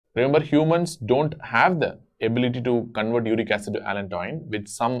Remember, humans don't have the ability to convert uric acid to allantoin, which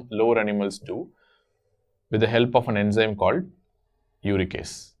some lower animals do with the help of an enzyme called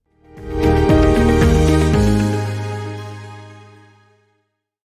uricase.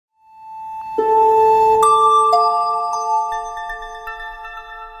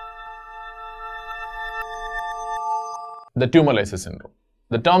 The tumor lysis syndrome.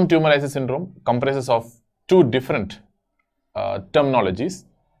 The term tumor lysis syndrome comprises of two different terminologies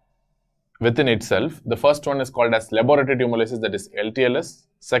within itself. The first one is called as laboratory tumor lysis, that is LTLS.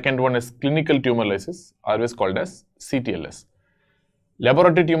 Second one is clinical tumor lysis, always called as CTLS.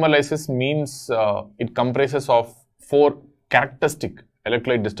 Laboratory tumor lysis means it comprises of 4 characteristic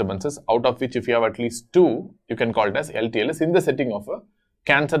electrolyte disturbances, out of which if you have at least 2, you can call it as LTLS in the setting of a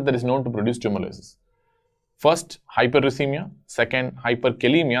cancer that is known to produce tumor lysis. First, hyperuricemia. Second,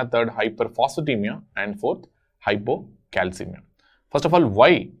 hyperkalemia. Third, hyperphosphatemia. And fourth, hypocalcemia. First of all,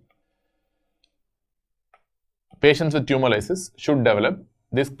 why patients with tumor lysis should develop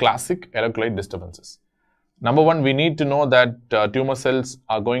these classic electrolyte disturbances? Number one, we need to know that tumor cells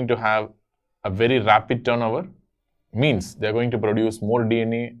are going to have a very rapid turnover, means they are going to produce more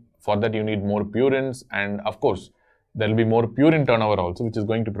DNA. For that, you need more purines, and of course, there will be more purine turnover also, which is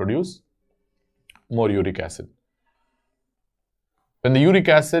going to produce more uric acid. When the uric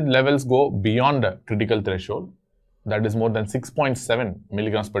acid levels go beyond a critical threshold, that is more than 6.7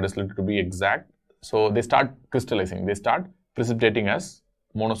 milligrams per deciliter to be exact, so they start crystallizing, they start precipitating as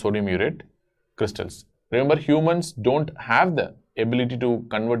monosodium urate crystals. Remember, humans don't have the ability to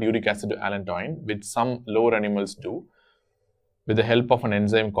convert uric acid to allantoin, which some lower animals do with the help of an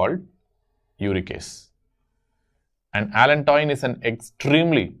enzyme called uricase. And allantoin is an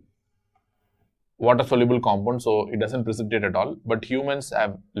extremely water-soluble compound, so it doesn't precipitate at all. But humans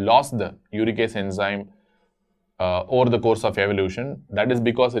have lost the uricase enzyme over the course of evolution. That is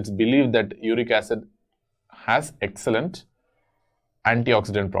because it's believed that uric acid has excellent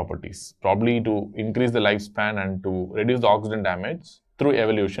antioxidant properties. Probably to increase the lifespan and to reduce the oxidant damage, through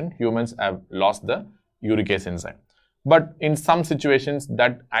evolution, humans have lost the uricase enzyme. But in some situations,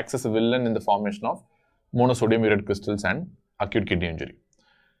 that acts as a villain in the formation of monosodium urate crystals and acute kidney injury.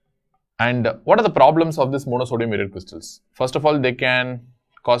 And what are the problems of this monosodium urate crystals? First of all, they can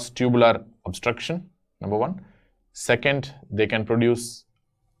cause tubular obstruction, number one. Second, they can produce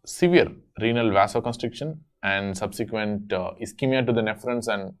severe renal vasoconstriction and subsequent ischemia to the nephrons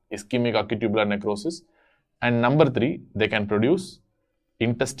and ischemic acute tubular necrosis. And number 3, they can produce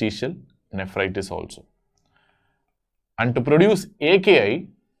interstitial nephritis also. And to produce AKI,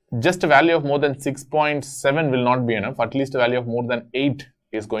 just a value of more than 6.7 will not be enough. At least a value of more than 8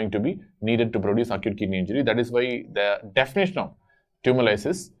 is going to be needed to produce acute kidney injury. That is why the definition of tumor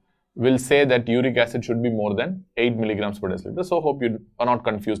lysis will say that uric acid should be more than 8 milligrams per deciliter. So hope you are not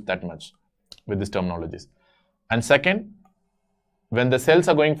confused that much with these terminologies. And second, when the cells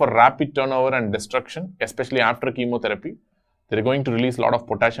are going for rapid turnover and destruction, especially after chemotherapy, they are going to release a lot of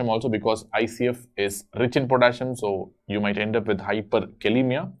potassium also, because ICF is rich in potassium. So you might end up with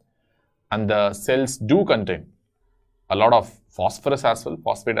hyperkalemia, and the cells do contain a lot of phosphorus as well,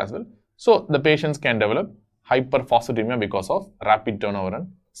 phosphate as well. So the patients can develop hyperphosphatemia because of rapid turnover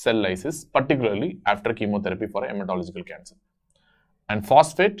and cell lysis, particularly after chemotherapy for a hematological cancer. And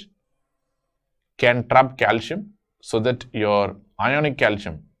phosphate can trap calcium, so that your ionic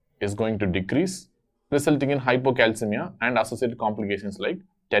calcium is going to decrease, resulting in hypocalcemia and associated complications like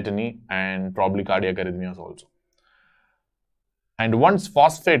tetany and probably cardiac arrhythmias also. And once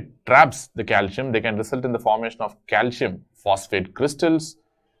phosphate traps the calcium, they can result in the formation of calcium phosphate crystals,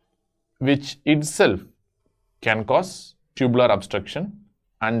 which itself can cause tubular obstruction,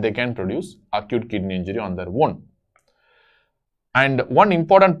 and they can produce acute kidney injury on their own. And one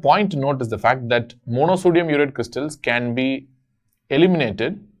important point to note is the fact that monosodium urate crystals can be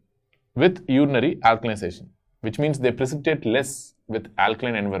eliminated with urinary alkalization, which means they precipitate less with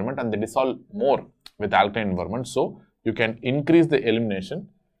alkaline environment and they dissolve more with alkaline environment. So you can increase the elimination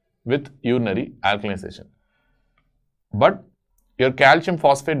with urinary alkalization. But your calcium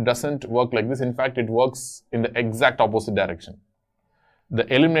phosphate doesn't work like this. In fact, it works in the exact opposite direction.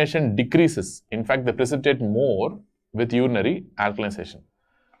 The elimination decreases. In fact, they precipitate more with urinary alkalization.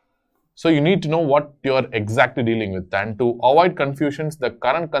 So you need to know what you are exactly dealing with. And to avoid confusions, the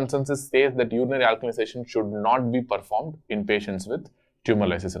current consensus says that urinary alkalization should not be performed in patients with tumor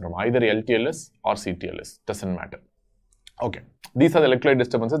lysis syndrome, either LTLS or CTLS, doesn't matter. Okay, these are the electrolyte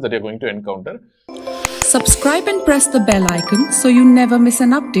disturbances that you're going to encounter. Subscribe and press the bell icon so you never miss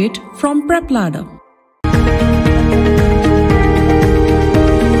an update from Prepladder.